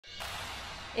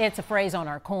It's a phrase on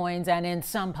our coins and in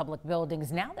some public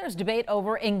buildings. Now there's debate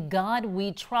over "In God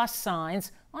We Trust"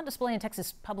 signs on display in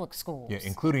Texas public schools. Yeah,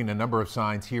 including a number of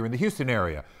signs here in the Houston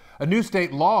area. A new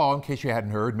state law, in case you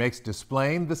hadn't heard, makes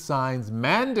displaying the signs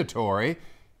mandatory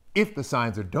if the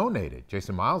signs are donated.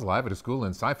 Jason Miles live at a school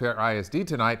in Cy-Fair ISD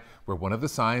tonight where one of the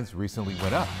signs recently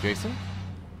went up. Jason?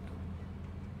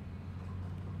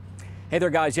 Hey there,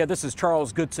 guys. Yeah, this is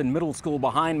Charles Goodson Middle School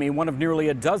behind me, one of nearly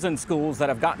a dozen schools that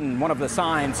have gotten one of the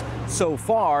signs so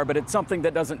far, but it's something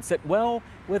that doesn't sit well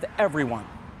with everyone.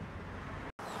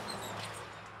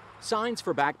 Signs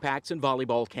for backpacks and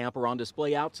volleyball camp are on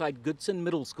display outside Goodson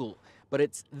Middle School, but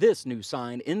it's this new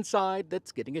sign inside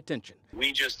that's getting attention.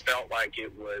 We just felt like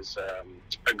it was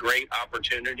a great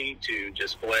opportunity to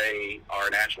display our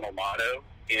national motto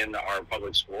in our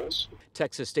public schools.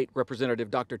 Texas State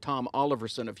Representative Dr. Tom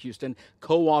Oliverson of Houston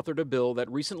co-authored a bill that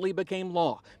recently became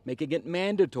law, making it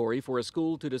mandatory for a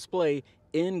school to display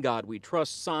 "In God We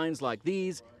Trust" signs like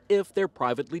these if they're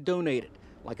privately donated,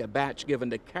 like a batch given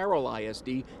to Carroll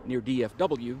ISD near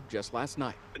DFW just last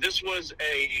night. This was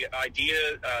an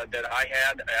idea that I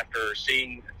had after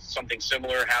seeing something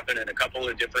similar happen in a couple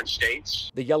of different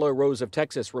states. The Yellow Rose of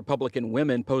Texas Republican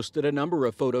women posted a number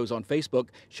of photos on Facebook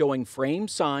showing framed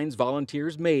signs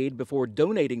volunteers made before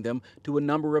donating them to a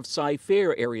number of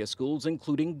Cy-Fair area schools,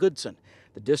 including Goodson.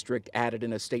 The district added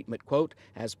in a statement, quote,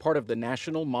 "As part of the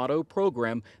national motto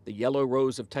program, the Yellow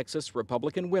Rose of Texas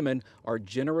Republican women are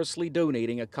generously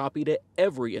donating a copy to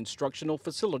every instructional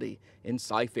facility in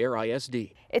Cy-Fair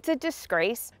ISD." It's a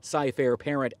disgrace. Cy-Fair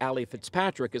parent Allie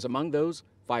Fitzpatrick is among those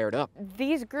fired up.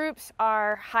 These groups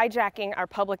are hijacking our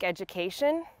public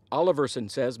education. Oliverson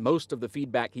says most of the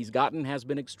feedback he's gotten has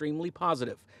been extremely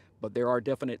positive, but there are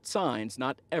definite signs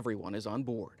not everyone is on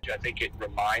board. I think it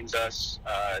reminds us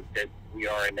that we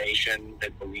are a nation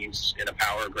that believes in a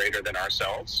power greater than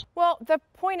ourselves. Well, the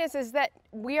point is that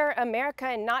we are America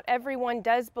and not everyone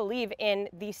does believe in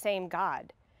the same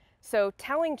God. So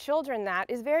telling children that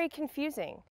is very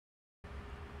confusing.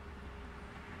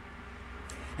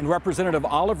 And Representative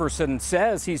Oliverson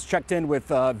says he's checked in with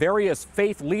various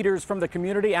faith leaders from the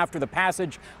community after the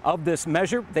passage of this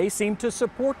measure. They seem to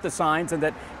support the signs and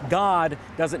that God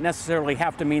doesn't necessarily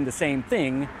have to mean the same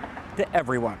thing to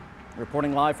everyone.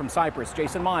 Reporting live from Cypress,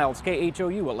 Jason Miles,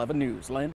 KHOU 11 News. Lynn?